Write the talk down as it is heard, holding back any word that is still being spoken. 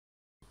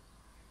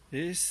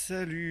Et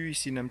salut,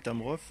 ici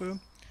Namtamrof.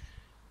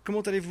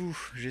 Comment allez-vous?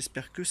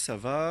 J'espère que ça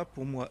va,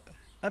 pour moi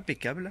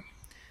impeccable.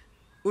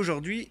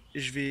 Aujourd'hui,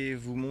 je vais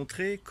vous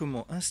montrer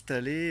comment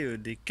installer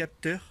des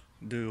capteurs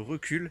de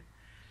recul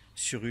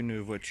sur une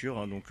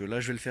voiture. Donc là,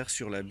 je vais le faire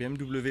sur la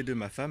BMW de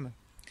ma femme.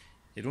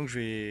 Et donc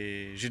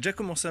j'ai déjà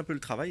commencé un peu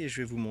le travail et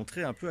je vais vous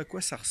montrer un peu à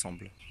quoi ça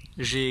ressemble.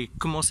 J'ai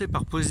commencé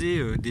par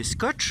poser des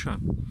scotch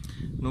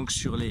donc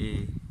sur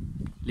les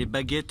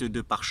baguettes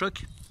de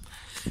pare-choc.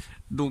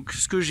 Donc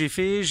ce que j'ai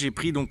fait, j'ai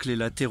pris donc les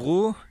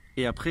latéraux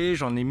et après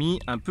j'en ai mis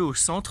un peu au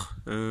centre,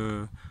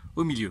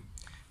 au milieu.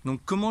 Donc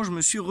comment je me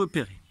suis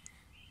repéré?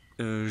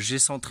 J'ai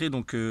centré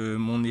donc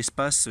mon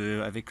espace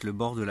avec le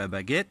bord de la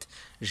baguette.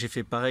 J'ai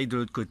fait pareil de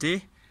l'autre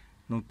côté.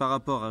 Donc par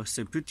rapport à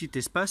ce petit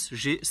espace,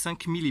 j'ai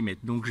 5 mm.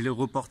 Donc je l'ai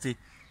reporté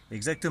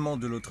exactement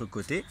de l'autre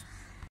côté.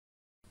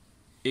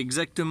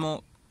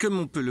 Exactement comme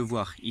on peut le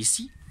voir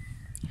ici.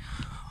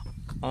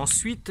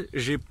 Ensuite,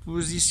 j'ai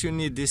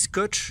positionné des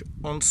scotch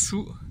en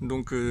dessous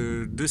donc,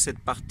 de cette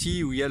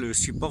partie où il y a le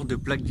support de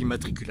plaque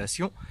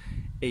d'immatriculation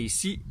et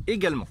ici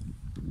également.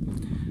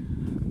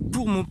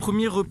 Pour mon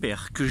premier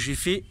repère que j'ai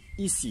fait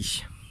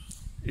ici,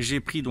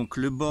 j'ai pris donc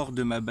le bord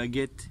de ma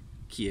baguette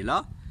qui est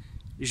là.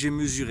 J'ai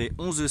mesuré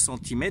 11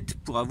 cm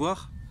pour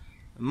avoir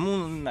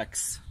mon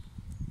axe.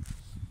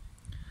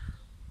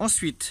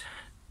 Ensuite,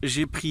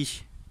 j'ai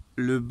pris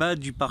le bas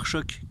du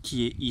pare-choc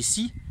qui est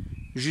ici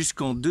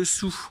jusqu'en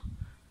dessous,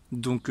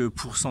 donc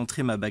pour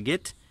centrer ma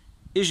baguette,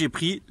 et j'ai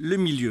pris le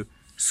milieu,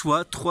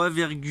 soit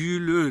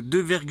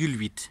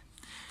 2,8.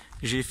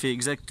 J'ai fait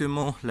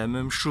exactement la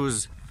même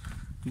chose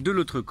de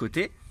l'autre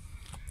côté.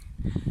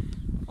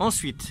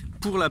 Ensuite,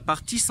 pour la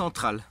partie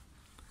centrale,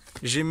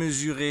 j'ai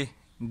mesuré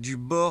du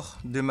bord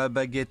de ma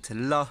baguette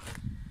là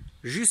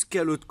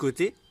jusqu'à l'autre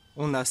côté.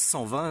 On a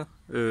 120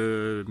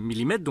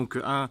 mm, donc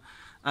 1,20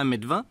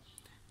 m.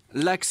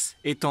 L'axe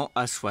étant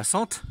à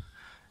 60,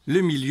 le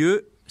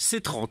milieu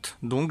c'est 30.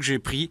 Donc j'ai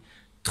pris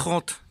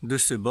 30 de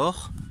ce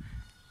bord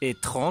et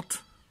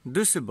 30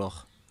 de ce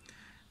bord.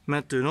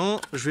 Maintenant,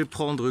 je vais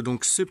prendre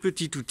donc ce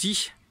petit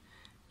outil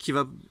qui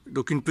va,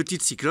 donc une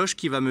petite scie cloche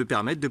qui va me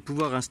permettre de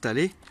pouvoir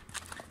installer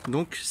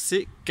donc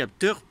ces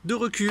capteurs de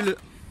recul.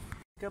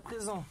 À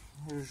présent,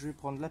 je vais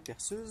prendre la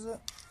perceuse.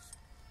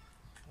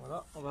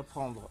 Voilà, on va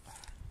prendre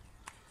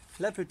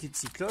la petite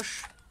scie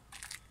cloche.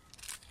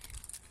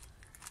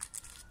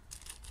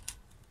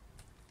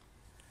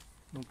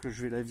 Donc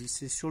je vais la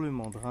visser sur le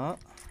mandrin.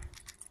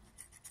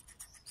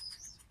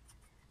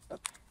 Hop,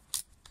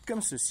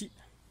 comme ceci.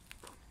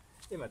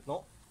 Et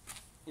maintenant,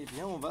 eh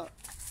bien, on va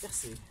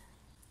percer.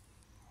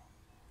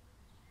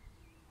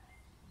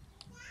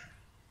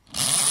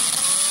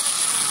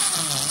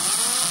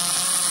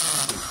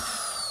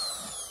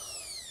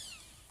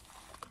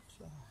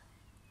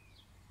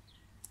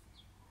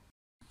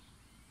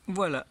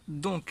 Voilà,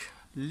 donc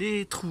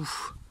les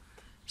trous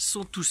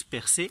sont tous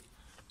percés.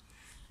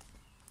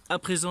 À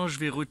présent, je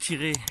vais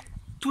retirer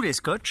tous les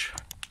scotch.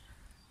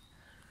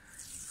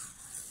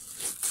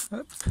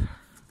 Hop.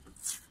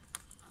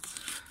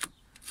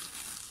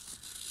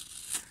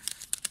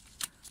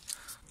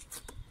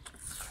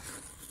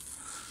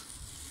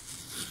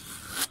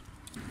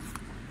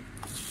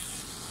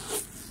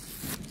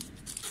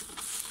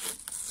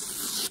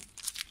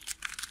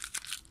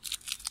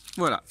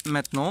 Voilà,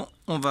 maintenant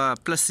on va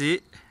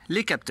placer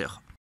les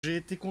capteurs. J'ai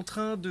été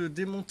contraint de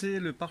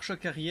démonter le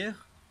pare-choc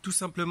arrière, tout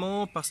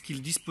simplement parce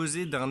qu'il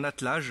disposait d'un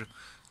attelage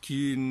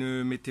qui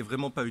ne m'était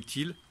vraiment pas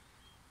utile.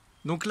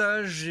 Donc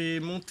là,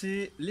 j'ai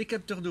monté les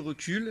capteurs de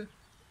recul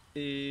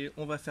et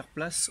on va faire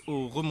place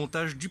au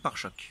remontage du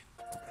pare-choc.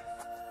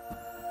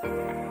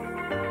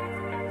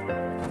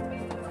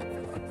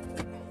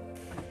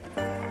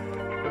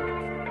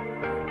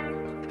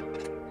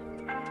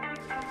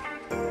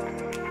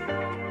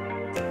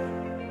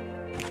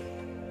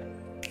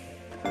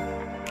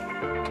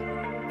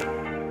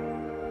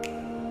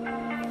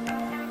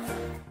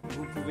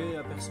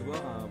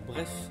 Apercevoir un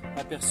bref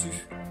aperçu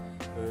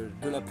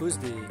de la pose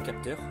des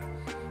capteurs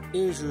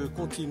et je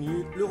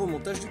continue le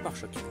remontage du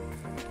pare-choc.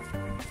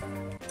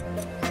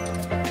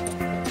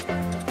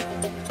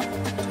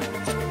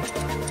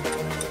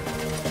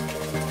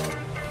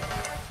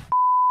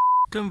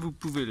 Comme vous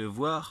pouvez le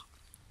voir,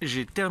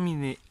 j'ai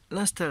terminé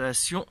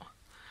l'installation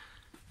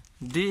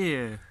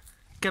des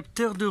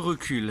capteurs de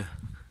recul.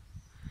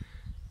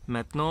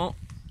 Maintenant,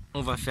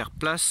 on va faire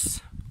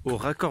place au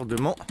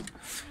raccordement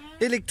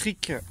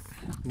électrique.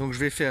 Donc je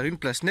vais faire une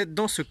place nette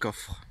dans ce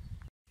coffre.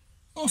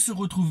 On se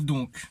retrouve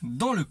donc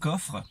dans le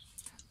coffre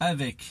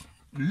avec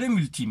le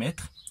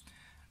multimètre.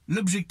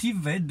 L'objectif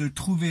va être de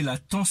trouver la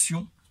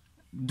tension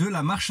de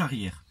la marche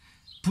arrière.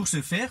 Pour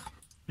ce faire,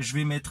 je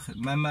vais mettre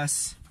ma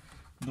masse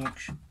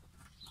donc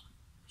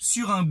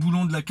sur un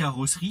boulon de la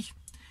carrosserie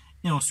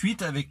et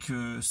ensuite avec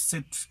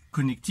cette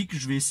connectique,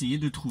 je vais essayer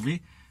de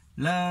trouver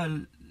la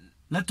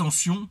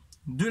tension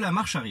de la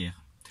marche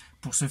arrière.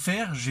 Pour ce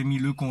faire, j'ai mis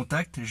le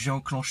contact, j'ai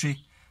enclenché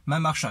ma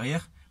marche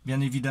arrière.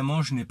 Bien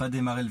évidemment, je n'ai pas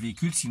démarré le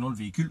véhicule, sinon le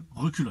véhicule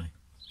reculerait.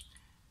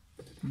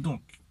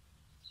 Donc,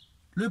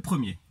 le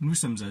premier, nous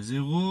sommes à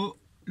 0,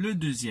 Le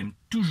deuxième,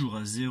 toujours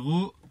à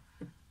 0.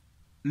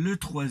 Le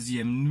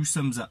troisième, nous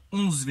sommes à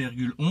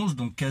 11,11,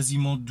 donc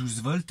quasiment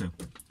 12 volts.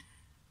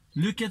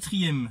 Le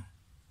quatrième,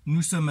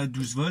 nous sommes à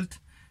 12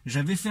 volts.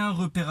 J'avais fait un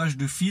repérage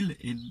de fil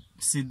et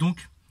c'est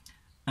donc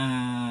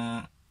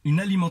une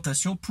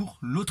alimentation pour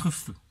l'autre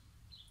feu.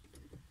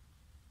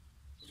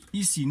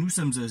 Ici, nous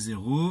sommes à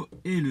 0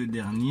 et le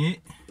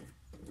dernier,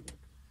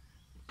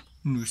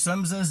 nous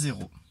sommes à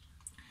 0.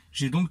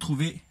 J'ai donc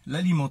trouvé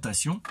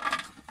l'alimentation.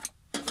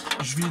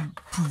 Je vais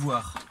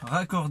pouvoir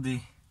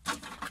raccorder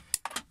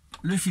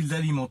le fil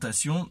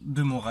d'alimentation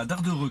de mon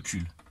radar de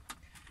recul.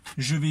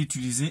 Je vais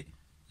utiliser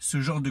ce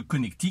genre de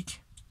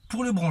connectique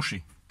pour le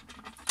brancher.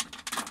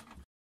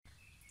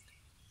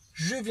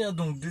 Je viens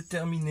donc de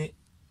terminer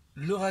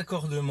le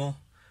raccordement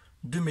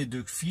de mes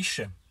deux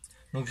fiches.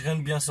 Donc rien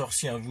de bien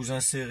sorcier, hein. Vous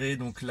insérez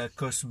donc la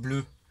cosse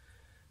bleue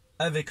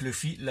avec le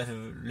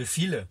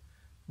fil.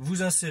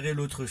 Vous insérez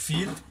l'autre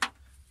fil.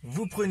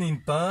 Vous prenez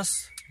une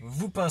pince,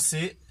 vous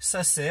pincez,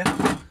 ça serre.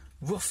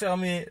 Vous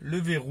refermez le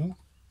verrou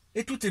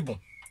et tout est bon.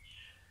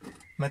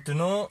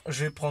 Maintenant,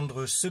 je vais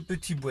prendre ce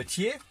petit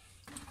boîtier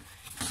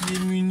qui est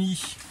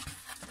muni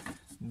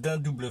d'un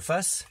double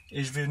face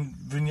et je vais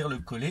venir le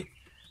coller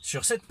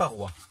sur cette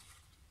paroi.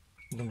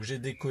 Donc j'ai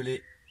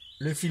décollé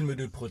le film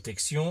de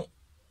protection.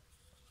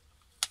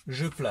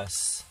 Je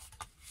place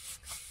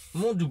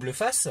mon double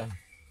face.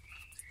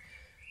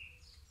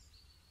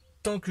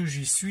 Tant que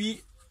j'y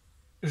suis,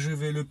 je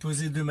vais le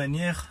poser de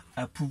manière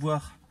à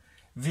pouvoir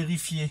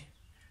vérifier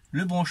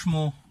le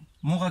branchement,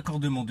 mon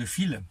raccordement de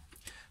fil.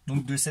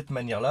 Donc de cette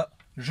manière-là,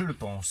 je le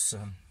pense.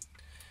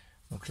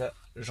 Donc là,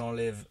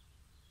 j'enlève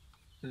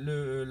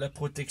la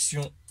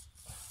protection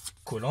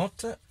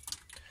collante.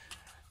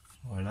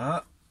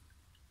 Voilà.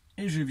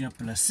 Et je viens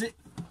placer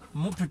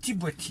mon petit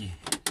boîtier.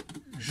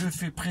 Je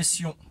fais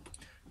pression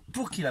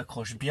pour qu'il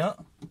accroche bien.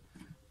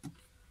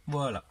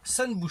 Voilà,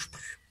 ça ne bouge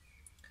plus.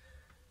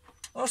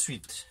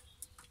 Ensuite,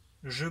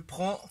 je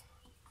prends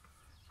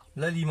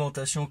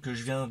l'alimentation que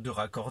je viens de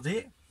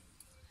raccorder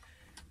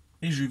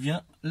et je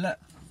viens la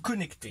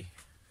connecter.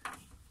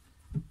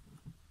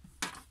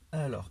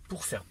 Alors,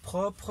 pour faire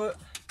propre,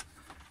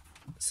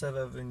 ça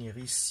va venir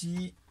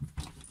ici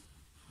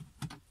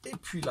et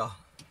puis là.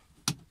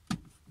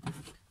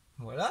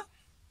 Voilà.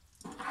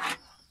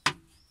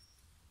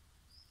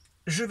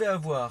 Je vais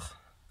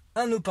avoir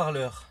un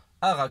haut-parleur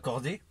à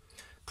raccorder.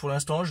 Pour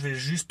l'instant, je vais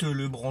juste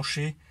le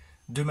brancher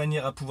de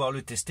manière à pouvoir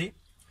le tester.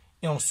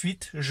 Et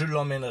ensuite, je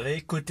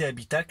l'emmènerai côté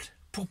habitacle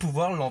pour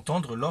pouvoir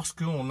l'entendre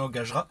lorsque on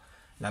engagera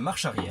la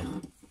marche arrière.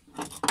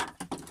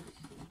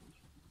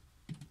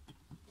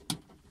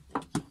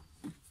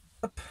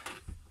 Hop.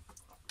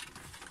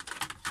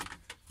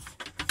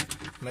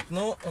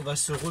 Maintenant, on va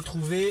se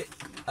retrouver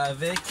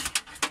avec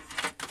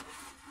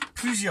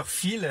plusieurs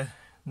fils.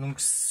 Donc,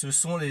 ce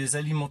sont les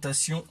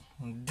alimentations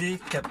des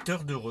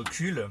capteurs de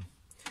recul.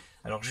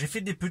 Alors, j'ai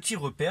fait des petits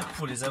repères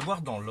pour les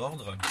avoir dans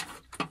l'ordre.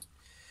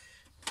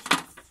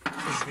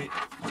 Je vais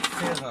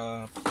faire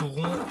un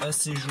rond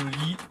assez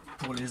joli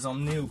pour les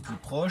emmener au plus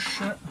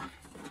proche.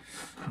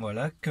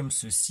 Voilà, comme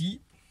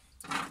ceci.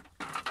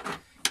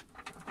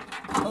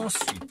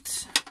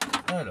 Ensuite,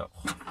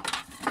 alors,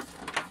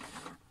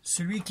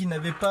 celui qui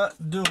n'avait pas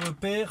de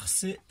repère,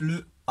 c'est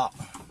le A.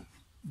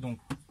 Donc,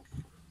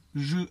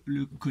 je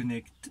le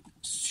connecte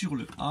sur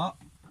le A.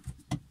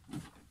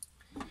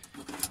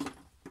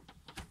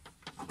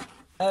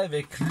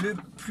 Avec le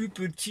plus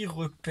petit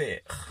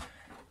repère.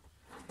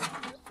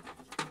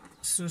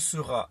 Ce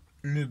sera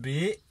le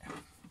B.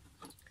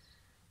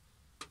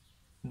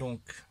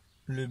 Donc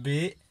le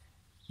B,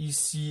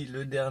 ici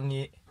le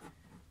dernier,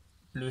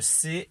 le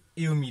C,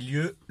 et au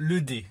milieu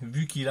le D,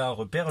 vu qu'il a un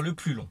repère le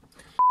plus long.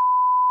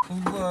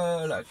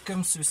 Voilà,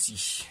 comme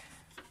ceci.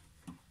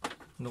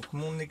 Donc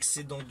mon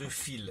excédent de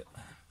fil,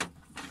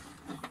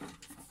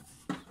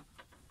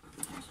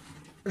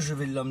 je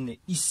vais l'emmener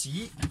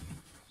ici.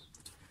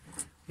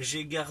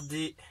 J'ai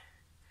gardé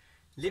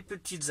les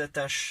petites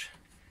attaches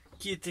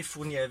qui étaient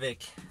fournies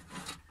avec,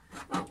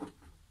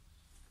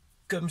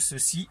 comme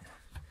ceci.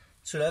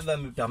 Cela va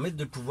me permettre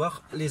de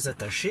pouvoir les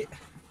attacher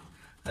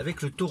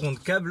avec le torron de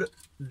câble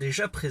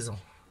déjà présent.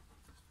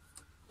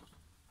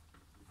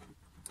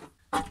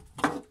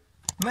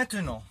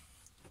 Maintenant,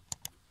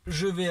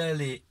 je vais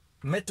aller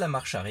mettre la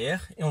marche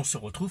arrière et on se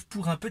retrouve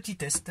pour un petit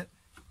test.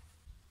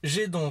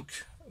 J'ai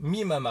donc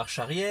mis ma marche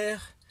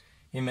arrière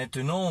et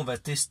maintenant on va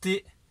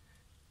tester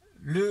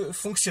le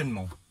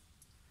fonctionnement.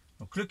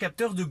 Donc le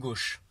capteur de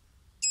gauche,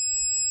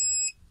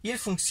 il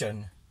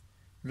fonctionne.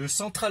 Le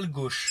central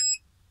gauche,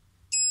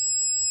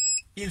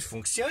 il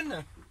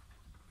fonctionne.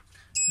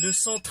 Le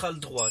central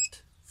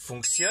droite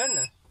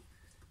fonctionne.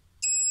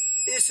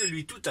 Et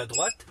celui tout à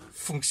droite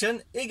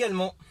fonctionne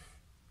également.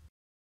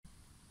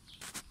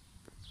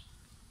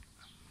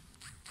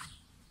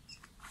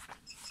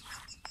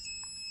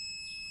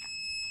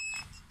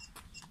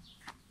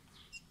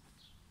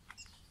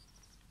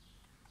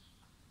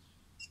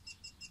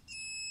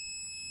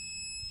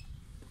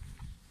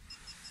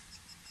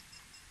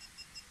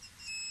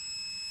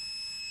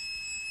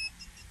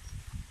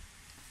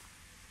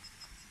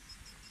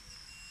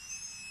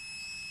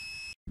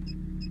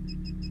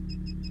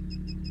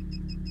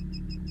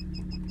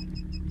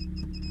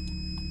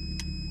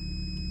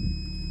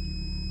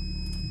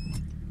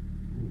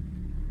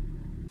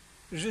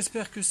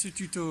 j'espère que ce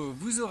tuto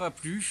vous aura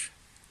plu.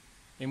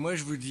 Et moi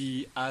je vous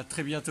dis à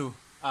très bientôt.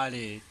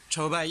 Allez,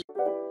 ciao bye!